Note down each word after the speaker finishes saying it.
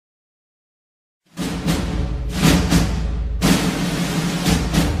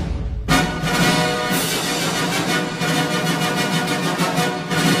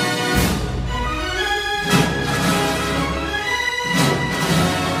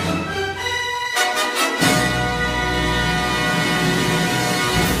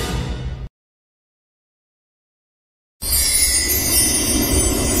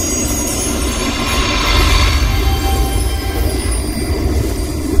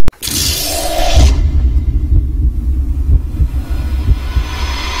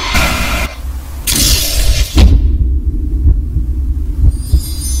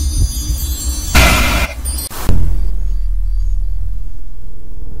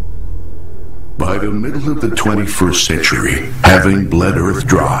By the middle of the 21st century, having bled Earth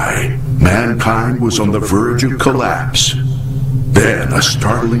dry, mankind was on the verge of collapse. Then a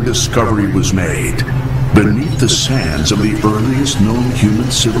startling discovery was made. Beneath the sands of the earliest known human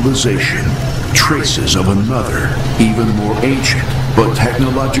civilization, traces of another, even more ancient, but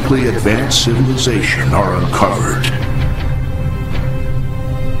technologically advanced civilization are uncovered.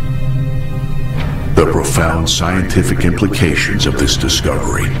 The profound scientific implications of this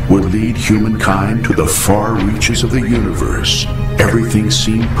discovery would lead humankind to the far reaches of the universe. Everything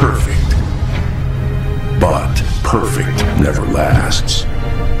seemed perfect. But perfect never lasts.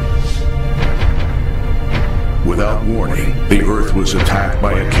 Without warning, the Earth was attacked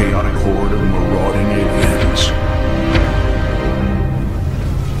by a chaotic horde of marauding aliens.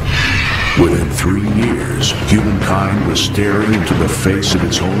 Within 3 years, humankind was staring into the face of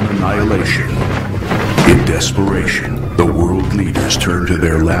its own annihilation. In desperation, the world leaders turned to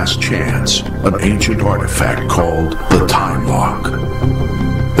their last chance, an ancient artifact called the Time Lock.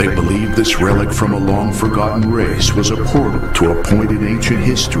 They believed this relic from a long-forgotten race was a portal to a point in ancient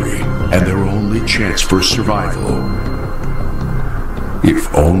history and their only chance for survival.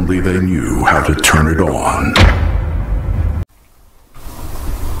 If only they knew how to turn it on.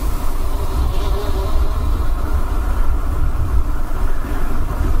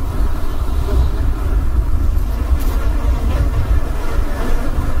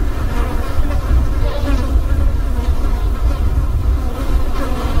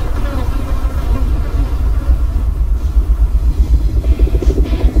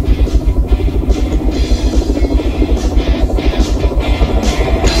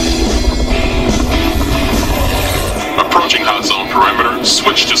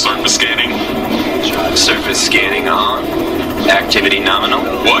 Switch to surface scanning. Surface scanning on. Activity nominal.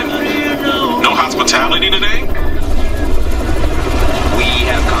 What? No hospitality today? We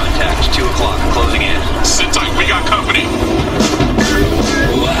have contact. 2 o'clock. Closing in. Sit tight, we got company.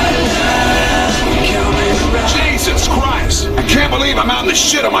 Jesus Christ! I can't believe I'm out in the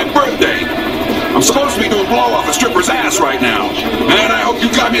shit on my birthday. I'm supposed to be doing blow off a stripper's ass right now. And I hope you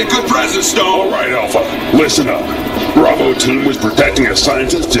got me a good present, Stone. All right, Alpha. Listen up. Bravo team was protecting a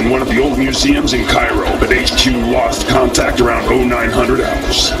scientist in one of the old museums in Cairo, but HQ lost contact around 0900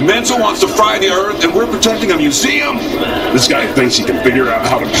 hours. Menzel wants to fry the Earth, and we're protecting a museum? This guy thinks he can figure out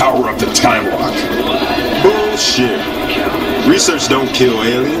how to power up the time lock. Bullshit. Research don't kill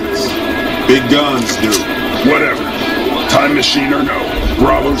aliens. Big guns do. Whatever. Time machine or no,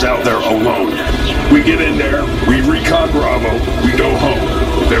 Bravo's out there alone. We get in there, we recon Bravo, we go home.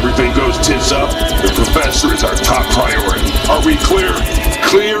 If everything goes tits up, the professor is our top priority. Are we clear?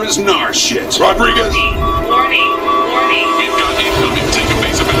 Clear as nar shit. Rodriguez? Warning. We've got incoming. Take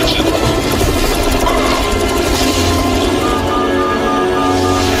evasive action.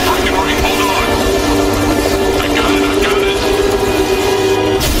 Breaking ring, hold on. I got it.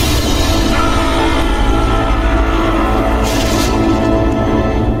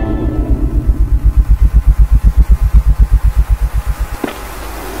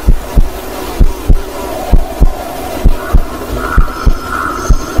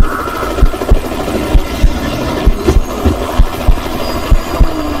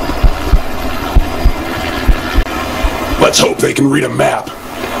 Let's hope they can read a map.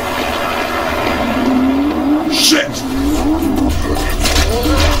 Shit!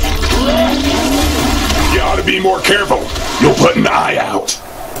 You ought to be more careful. You'll put an eye out.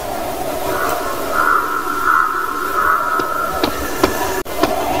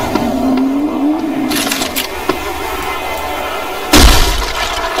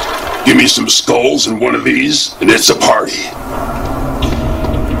 Give me some skulls and one of these, and it's a party.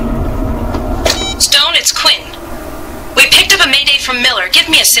 Stone, it's Quinn. We picked up a mayday from Miller. Give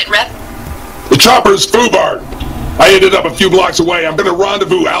me a sit rep. The chopper's Fubart. I ended up a few blocks away. I'm gonna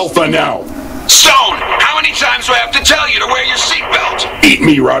rendezvous Alpha now. Stone, how many times do I have to tell you to wear your seatbelt? Eat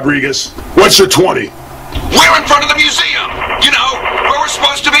me, Rodriguez. What's your 20? We're in front of the museum. You know, where we're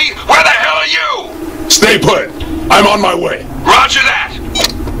supposed to be. Where the hell are you? Stay put. I'm on my way. Roger that.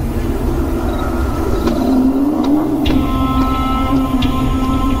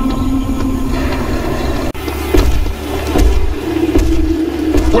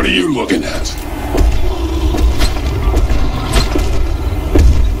 What are you looking at?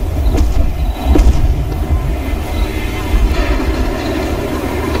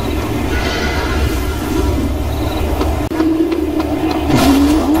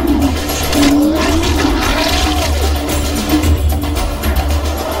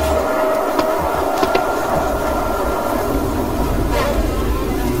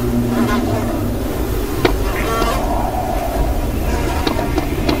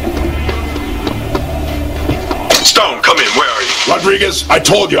 Rodriguez, I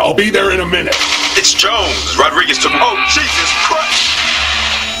told you, I'll be there in a minute. It's Jones. Rodriguez took... Oh, Jesus Christ!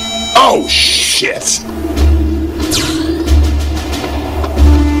 Oh, shit.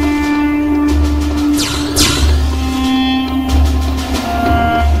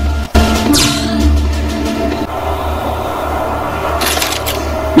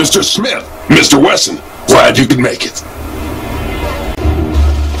 Mr. Smith, Mr. Wesson, glad you could make it.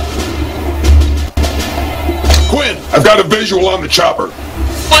 Quinn, I've got a visual on the chopper.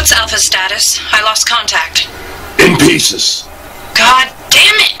 What's Alpha's status? I lost contact. In pieces. God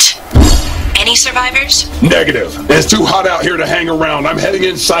damn it! Any survivors? Negative. It's too hot out here to hang around. I'm heading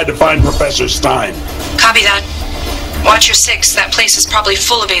inside to find Professor Stein. Copy that. Watch your six. That place is probably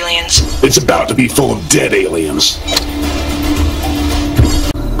full of aliens. It's about to be full of dead aliens.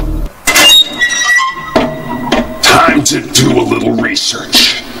 Time to do a little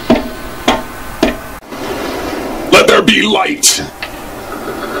research. Let there be light.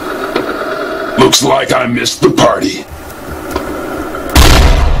 Looks like I missed the party.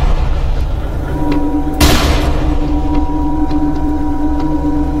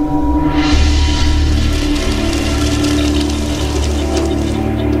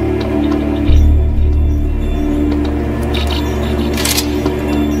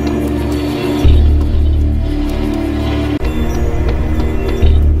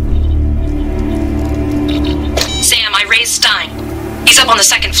 Stein. He's up on the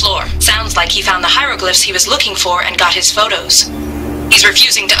second floor. Sounds like he found the hieroglyphs he was looking for and got his photos. He's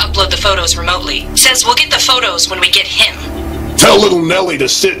refusing to upload the photos remotely. Says we'll get the photos when we get him. Tell little Nellie to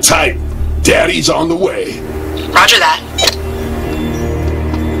sit tight. Daddy's on the way. Roger that.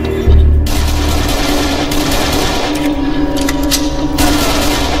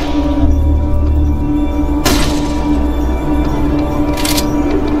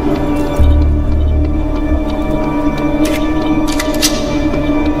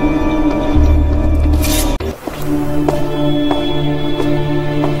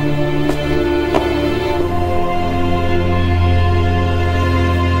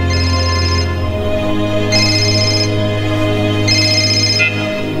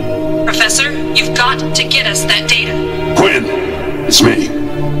 Professor, you've got to get us that data. Quinn, it's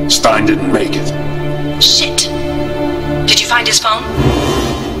me. Stein didn't make it. Shit. Did you find his phone?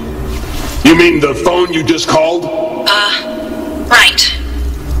 You mean the phone you just called? Right.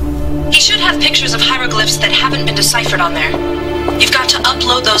 He should have pictures of hieroglyphs that haven't been deciphered on there. You've got to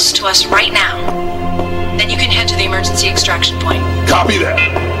upload those to us right now. Then you can head to the emergency extraction point. Copy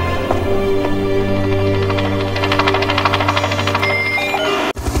that.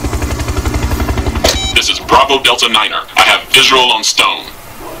 This is Bravo Delta Niner. I have visual on Stone.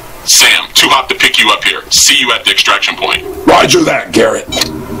 Sam, too hot to pick you up here. See you at the extraction point. Roger that, Garrett.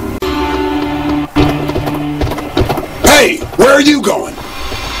 Hey, where are you going?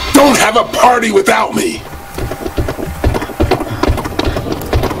 Don't have a party without me.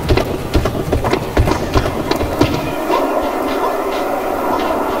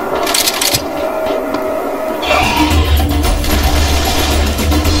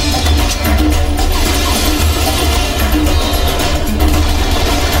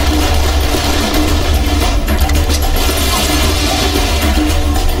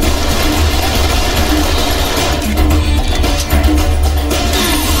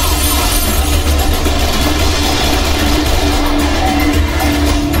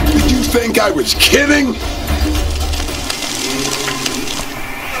 I was kidding?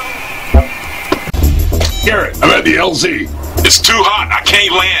 Garrett, I'm at the LZ. It's too hot. I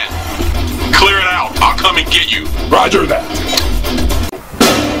can't land. Clear it out. I'll come and get you. Roger that.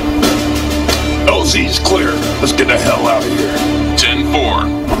 LZ's clear. Let's get the hell out of here.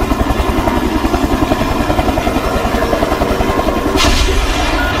 10-4.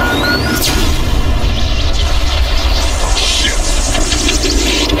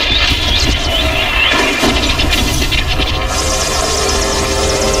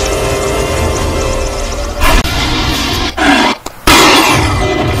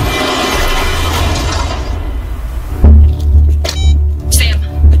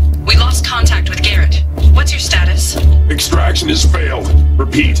 Extraction has failed.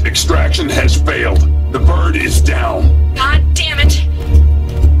 Repeat, extraction has failed. The bird is down. God damn it.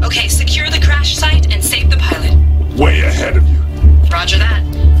 Okay, secure the crash site and save the pilot. Way ahead of you. Roger that.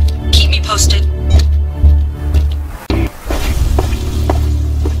 Keep me posted.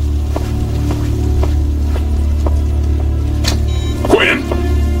 Quinn,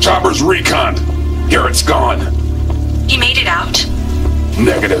 chopper's reconned. Garrett's gone. He made it out?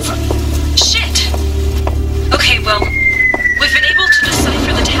 Negative. Shit. Okay, well, we've been able to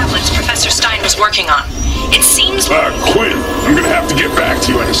decipher the tablets Professor Stein was working on. It seems... Quinn, I'm gonna have to get back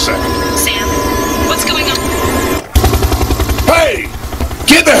to you in a second. Sam, what's going on? Hey!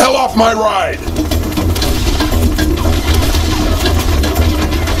 Get the hell off my ride!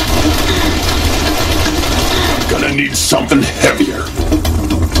 I'm gonna need something heavier.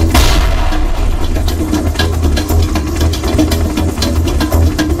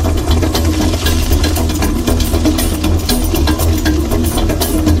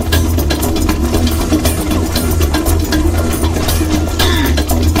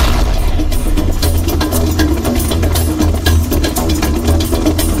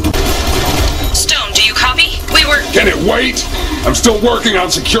 Can it wait? I'm still working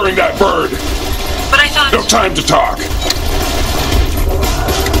on securing that bird. But I thought... No time to talk.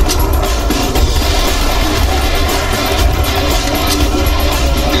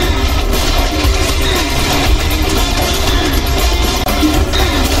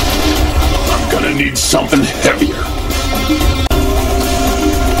 I'm gonna need something heavier.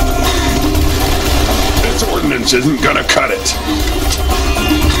 This ordnance isn't gonna cut it.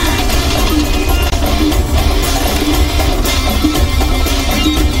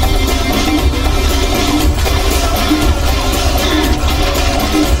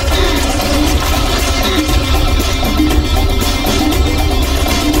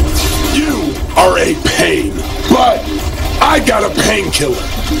 Are a pain, but I got a painkiller.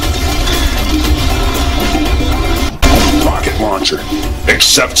 Rocket launcher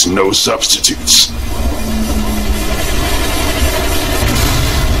accepts no substitutes.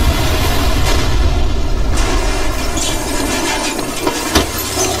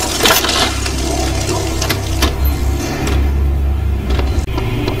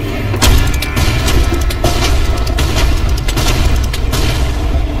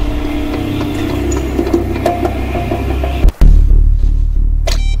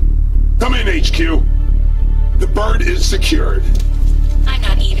 The bird is secured. I'm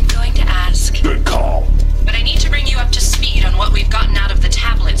not even going to ask. Good call. But I need to bring you up to speed on what we've gotten out of the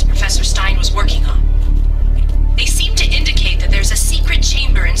tablets Professor Stein was working on. They seem to indicate that there's a secret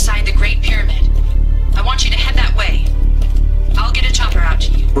chamber inside the Great Pyramid. I want you to head that way. I'll get a chopper out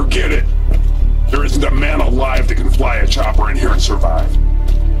to you. Forget it. There isn't a man alive that can fly a chopper in here and survive.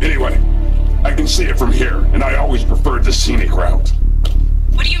 Anyway, I can see it from here, and I always preferred the scenic route.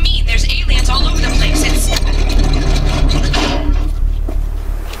 What do you mean? There's aliens all over the place. It's...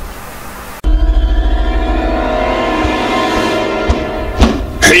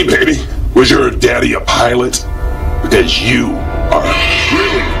 Hey, baby. Was your daddy a pilot? Because you are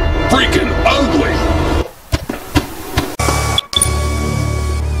really freaking ugly.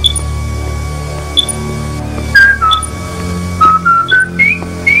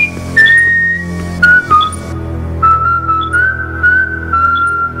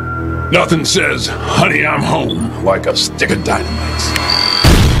 Nothing says, honey, I'm home, like a stick of dynamite.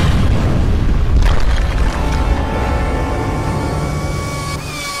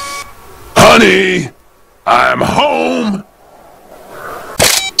 Honey, I'm home.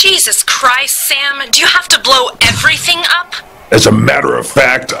 Jesus Christ, Sam, do you have to blow everything up? As a matter of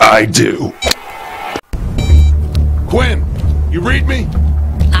fact, I do. Quinn, you read me?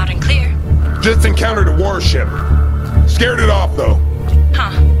 Loud and clear. Just encountered a warship. Scared it off, though.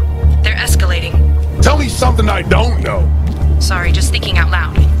 Huh. They're escalating. Tell me something I don't know. Sorry, just thinking out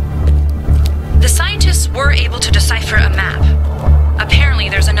loud. The scientists were able to decipher a map. Apparently,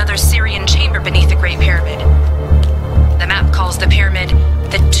 there's another Syrian chamber beneath the Great Pyramid. The map calls the pyramid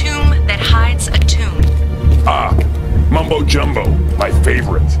the tomb that hides a tomb. Ah, mumbo jumbo, my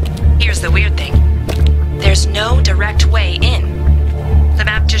favorite. Here's the weird thing. There's no direct way in. The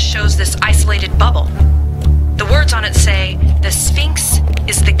map just shows this isolated bubble. The words on it say, the Sphinx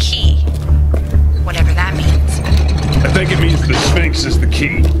is the key. Whatever that means. I think it means the Sphinx is the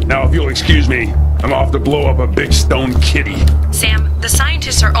key. Now, if you'll excuse me, I'm off to blow up a big stone kitty. Sam, the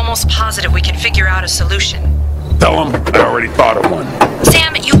scientists are almost positive we can figure out a solution. Tell them I already thought of one.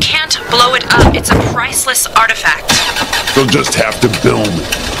 Sam, you can't blow it up. It's a priceless artifact. They'll just have to bill me.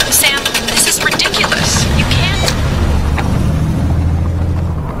 Sam, this is ridiculous. You can't...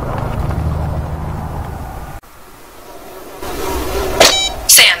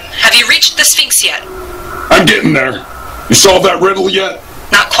 Sam, have you reached the Sphinx yet? I'm getting there. You solved that riddle yet?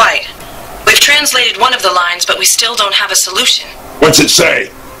 Not quite. We've translated one of the lines, but we still don't have a solution. What's it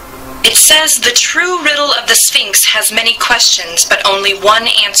say? It says the true riddle of the Sphinx has many questions, but only one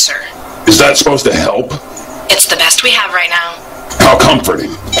answer. Is that supposed to help? It's the best we have right now. How comforting.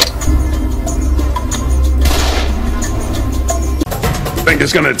 I think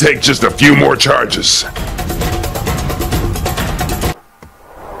it's gonna take just a few more charges.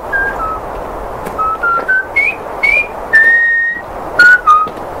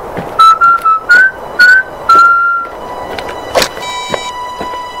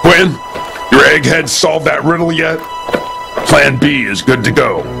 Egghead solved that riddle yet? Plan B is good to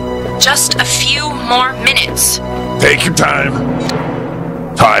go. Just a few more minutes. Take your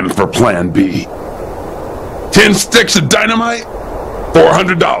time. Time for Plan B. 10 sticks of dynamite,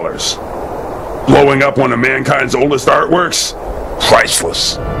 $400. Blowing up one of mankind's oldest artworks,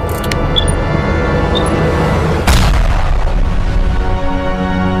 priceless.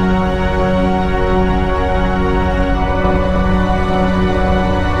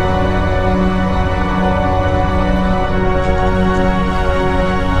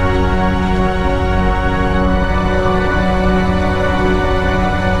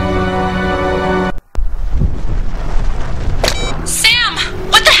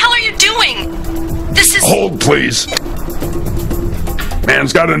 Hold, please.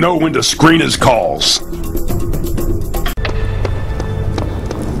 Man's gotta know when to screen his calls.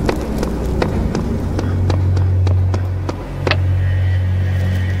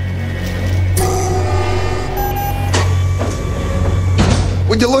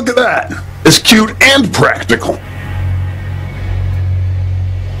 Would you look at that? It's cute and practical.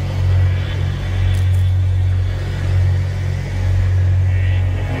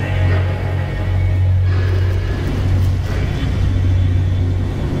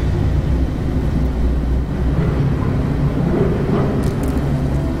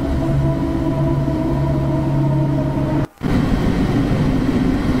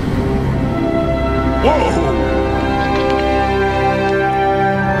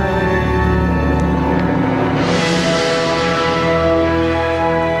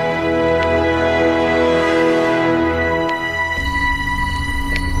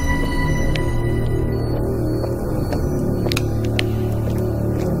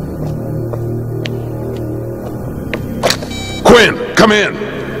 Quinn, come in.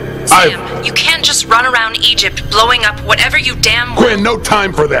 Sam, you can't just run around Egypt blowing up whatever you damn well. Quinn, no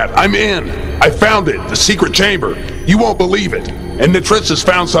time for that. I'm in. I found it, the secret chamber. You won't believe it. And Nitris has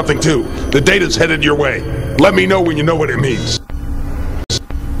found something too. The data's headed your way. Let me know when you know what it means.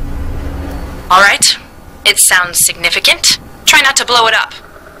 All right. It sounds significant. Try not to blow it up.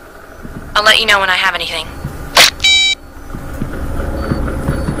 I'll let you know when I have anything.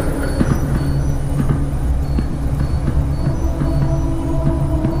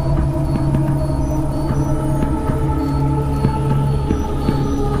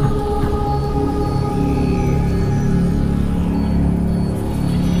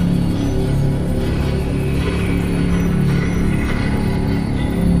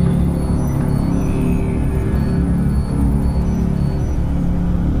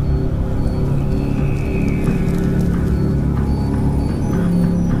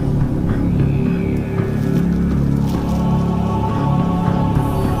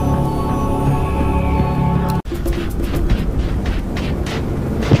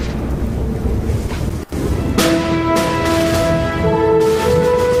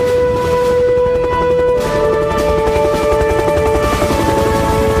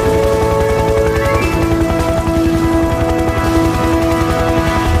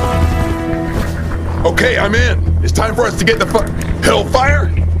 Okay, I'm in. It's time for us to get the Hellfire?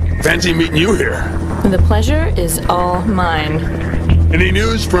 Fancy meeting you here. The pleasure is all mine. Any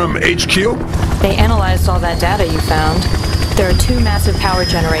news from HQ? They analyzed all that data you found. There are 2 massive power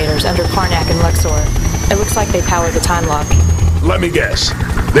generators under Karnak and Luxor. It looks like they power the time lock. Let me guess.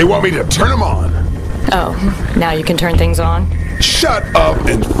 They want me to turn them on. Oh, now you can turn things on? Shut up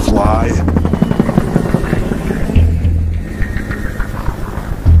and fly.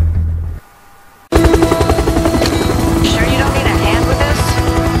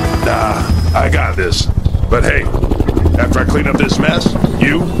 I got this. But hey, after I clean up this mess,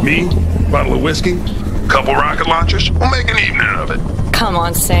 you, me, bottle of whiskey, couple rocket launchers, we'll make an evening of it. Come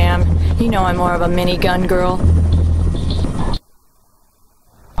on, Sam. You know I'm more of a minigun girl.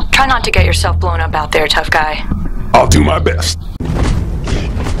 Try not to get yourself blown up out there, tough guy. I'll do my best.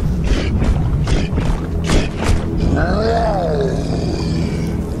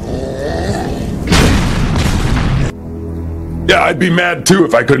 Yeah, I'd be mad too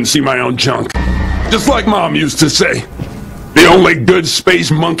if I couldn't see my own junk. Just like Mom used to say, the only good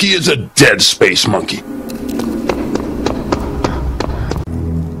space monkey is a dead space monkey.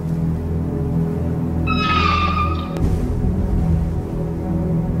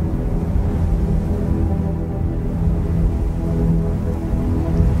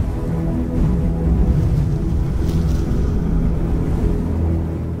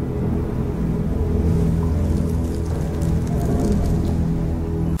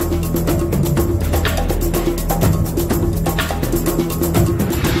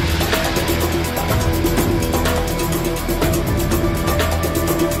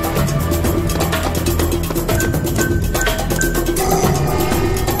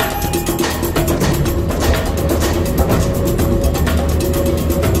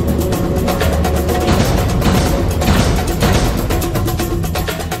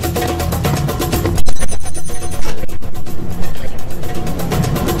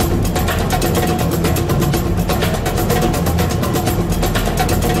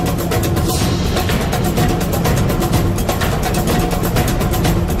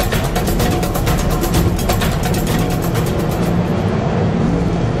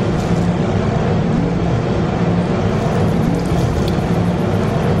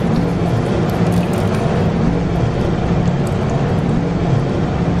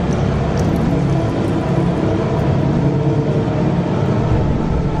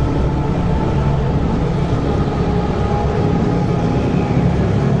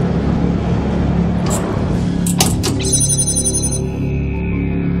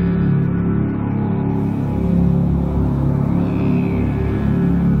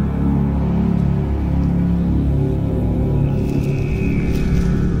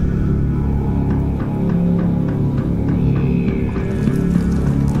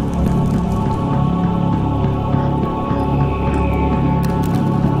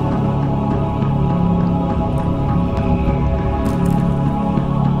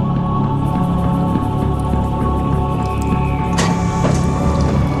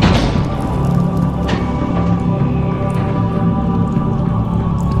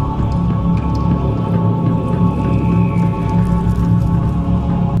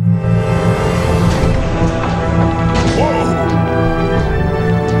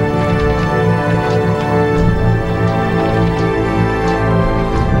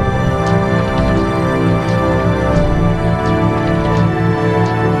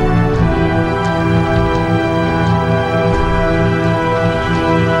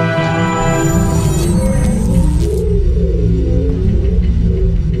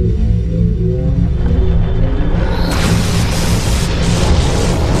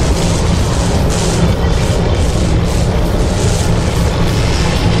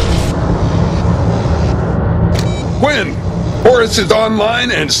 Anubis is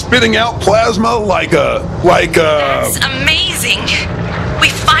online and spitting out plasma like a... That's amazing. We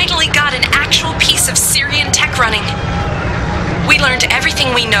finally got an actual piece of Syrian tech running. We learned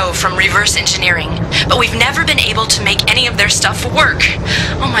everything we know from reverse engineering, but we've never been able to make any of their stuff work.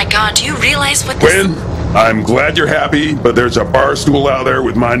 Oh my god, do you realize what this... Quinn, I'm glad you're happy, but there's a bar stool out there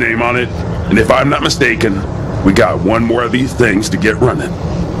with my name on it, and if I'm not mistaken, we got one more of these things to get running.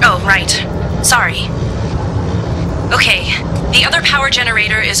 Oh, right. Sorry. Okay, the other power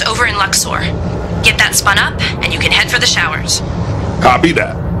generator is over in Luxor. Get that spun up, and you can head for the showers. Copy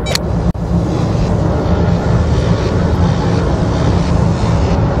that.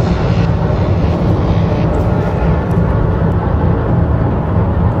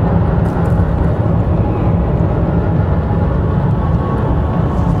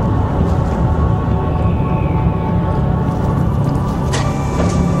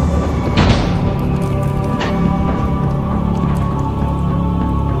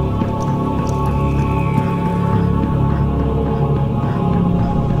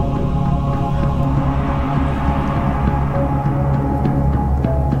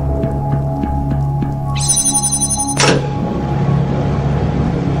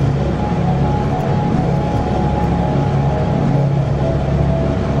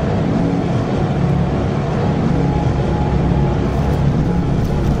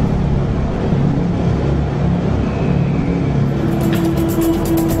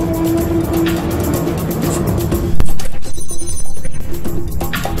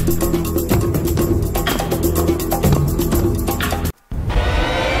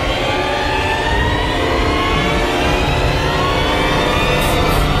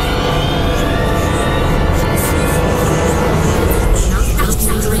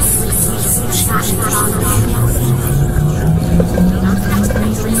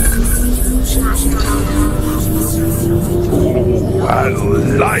 Oh, I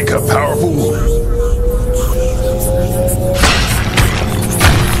like a powerful woman.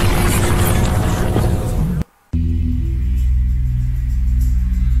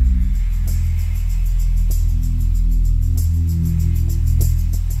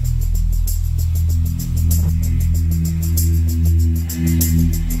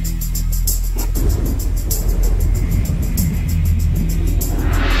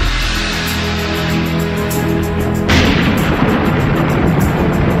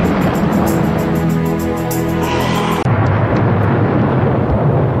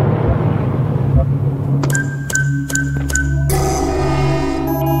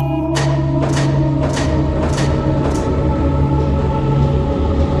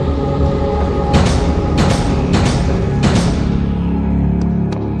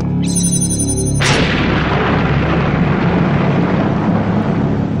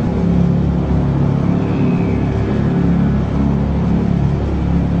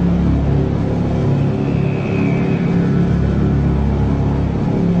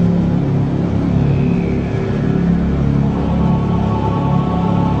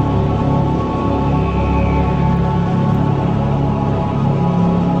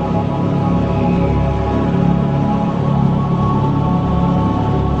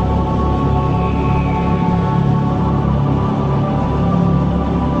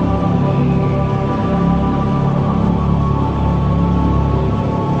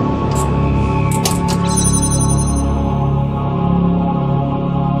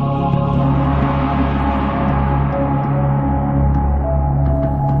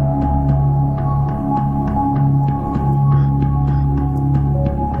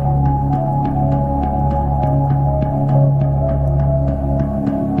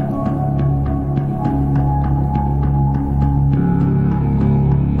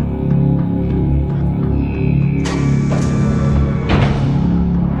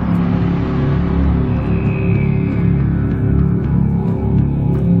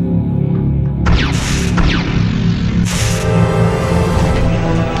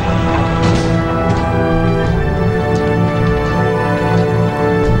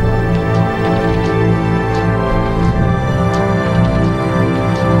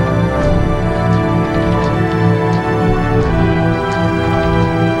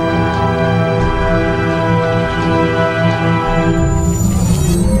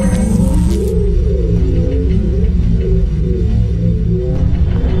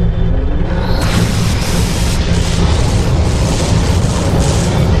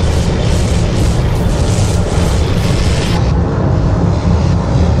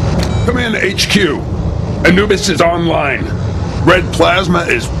 HQ. Anubis is online. Red plasma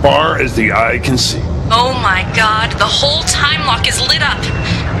as far as the eye can see. Oh my god, the whole time lock is lit up.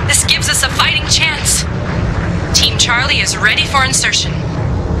 This gives us a fighting chance. Team Charlie is ready for insertion.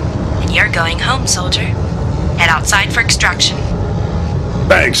 And you're going home, soldier. Head outside for extraction.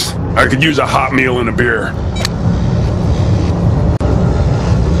 Thanks. I could use a hot meal and a beer.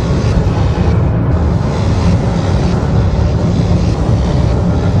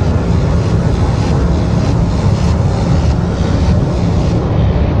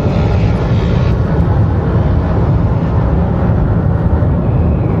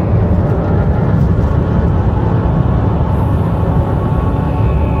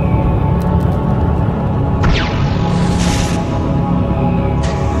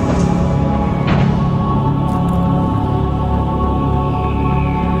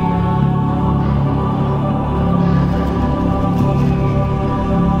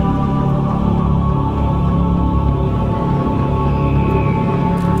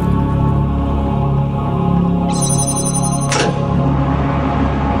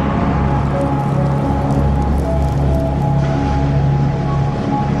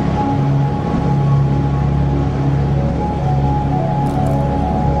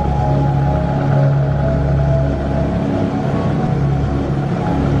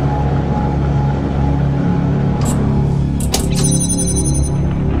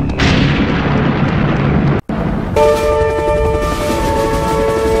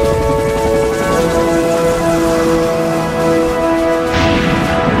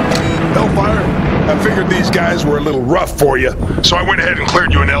 These guys were a little rough for you, so I went ahead and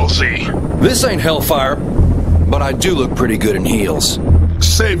cleared you an LZ. This ain't Hellfire, but I do look pretty good in heels.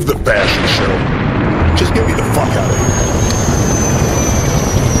 Save the fashion show. Just get me the fuck out of here.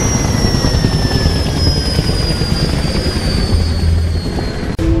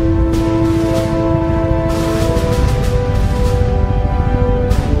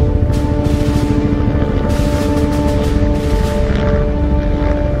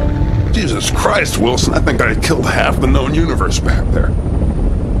 Christ, Wilson, I think I killed half the known universe back there.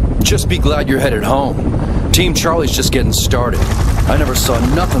 Just be glad you're headed home. Team Charlie's just getting started. I never saw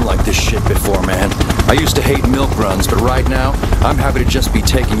nothing like this shit before, man. I used to hate milk runs, but right now, I'm happy to just be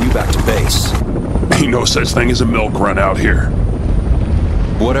taking you back to base. Ain't no such thing as a milk run out here.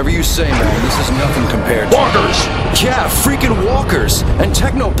 Whatever you say, man, this is nothing compared to... Walkers! Yeah, freaking walkers! And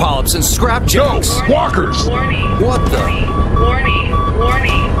technopolyps and scrapjacks! No, walkers! Warning! What the... Warning!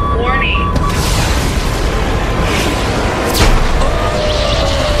 Warning! Warning!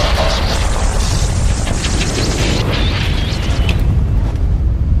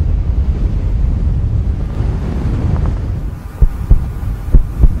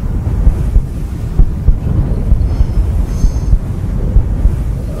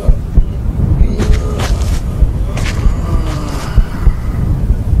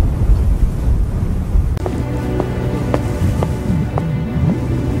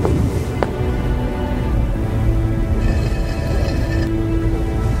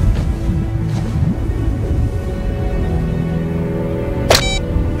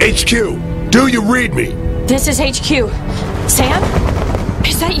 HQ, do you read me? This is HQ. Sam?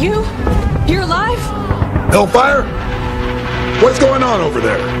 Is that you? You're alive? Hellfire? What's going on over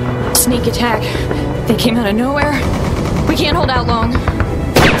there? Sneak attack. They came out of nowhere. We can't hold out long.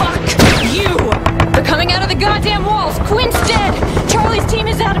 Fuck you! They're coming out of the goddamn walls! Quinn's dead! Charlie's team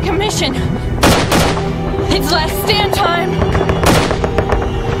is out of commission! It's last stand time!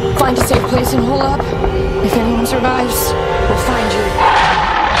 Find a safe place and hole up. If anyone survives, we'll find you.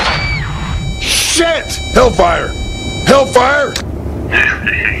 Shit! Hellfire! Hellfire!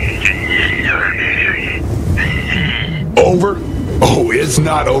 Over? Oh, it's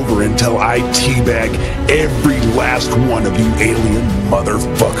not over until I teabag every last one of you alien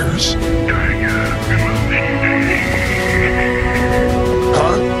motherfuckers.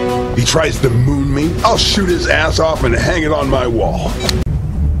 Huh? He tries to moon me? I'll shoot his ass off and hang it on my wall.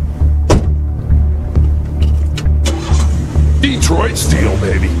 Detroit Steel,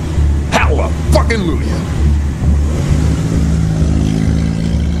 baby. Hallelujah.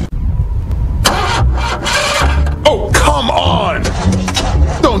 Oh, come on!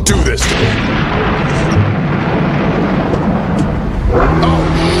 Don't do this to me. Oh,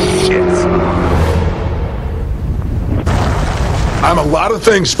 shit. I'm a lot of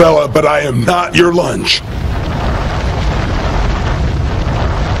things, fella, but I am not your lunch.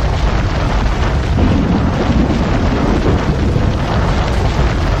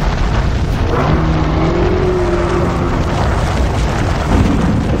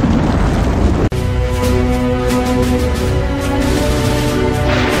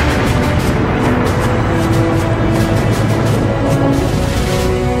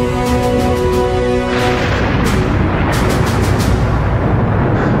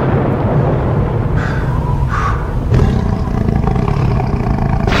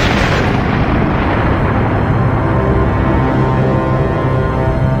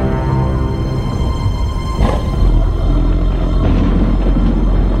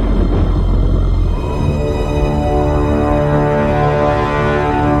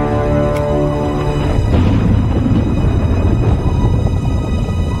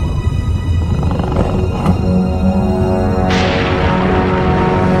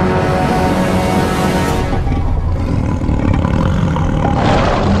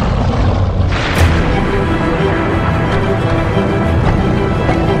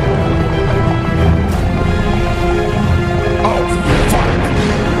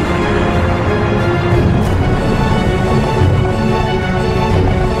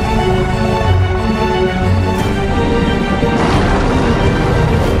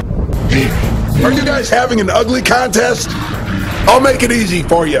 guys having an ugly contest? I'll make it easy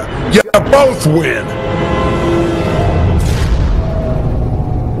for you. You both win.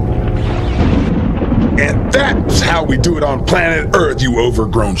 And that's how we do it on planet Earth, you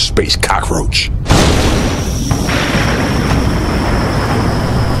overgrown space cockroach.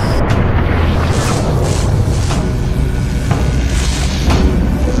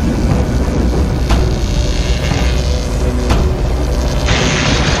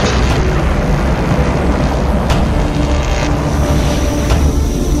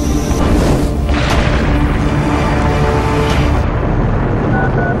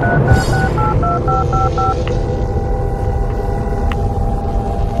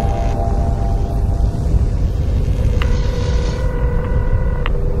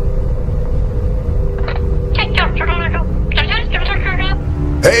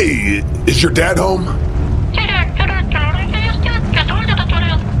 Hey, is your dad home?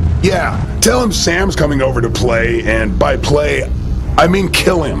 Yeah, tell him Sam's coming over to play, and by play, I mean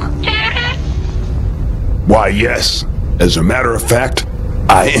kill him. Why, yes. As a matter of fact,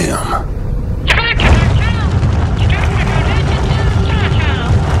 I am.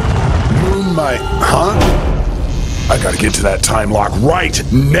 Moonlight, huh? I gotta get to that time lock right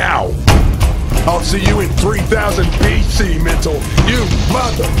now. I'll see you in 3000 BC, mental. You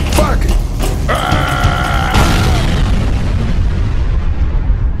motherfucker!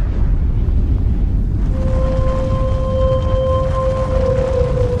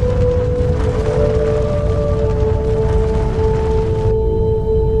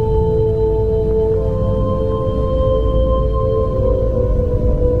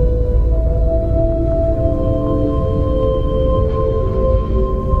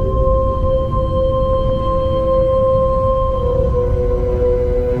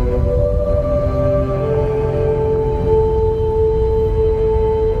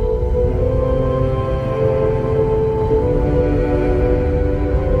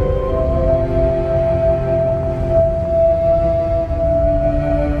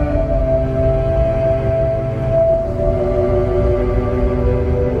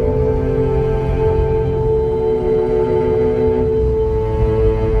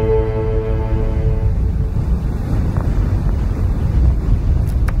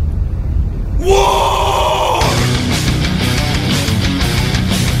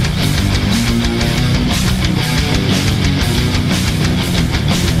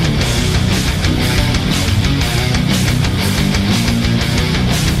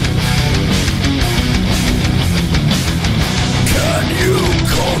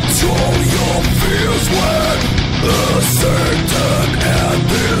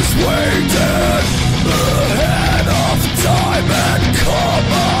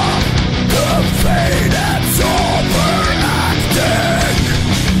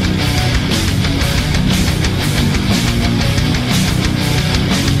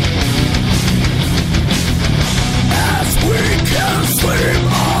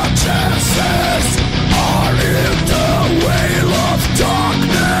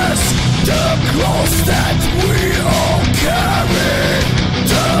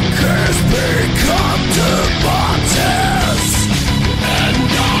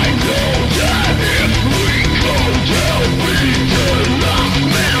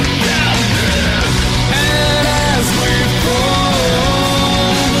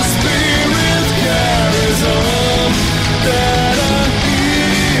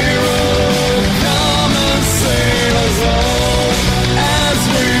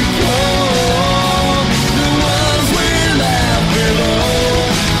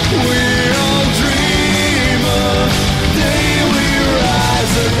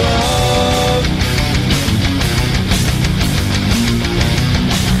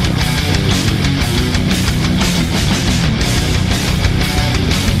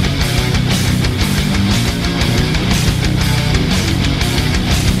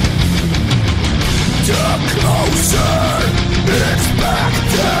 Closer,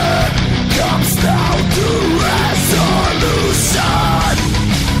 expected, comes down to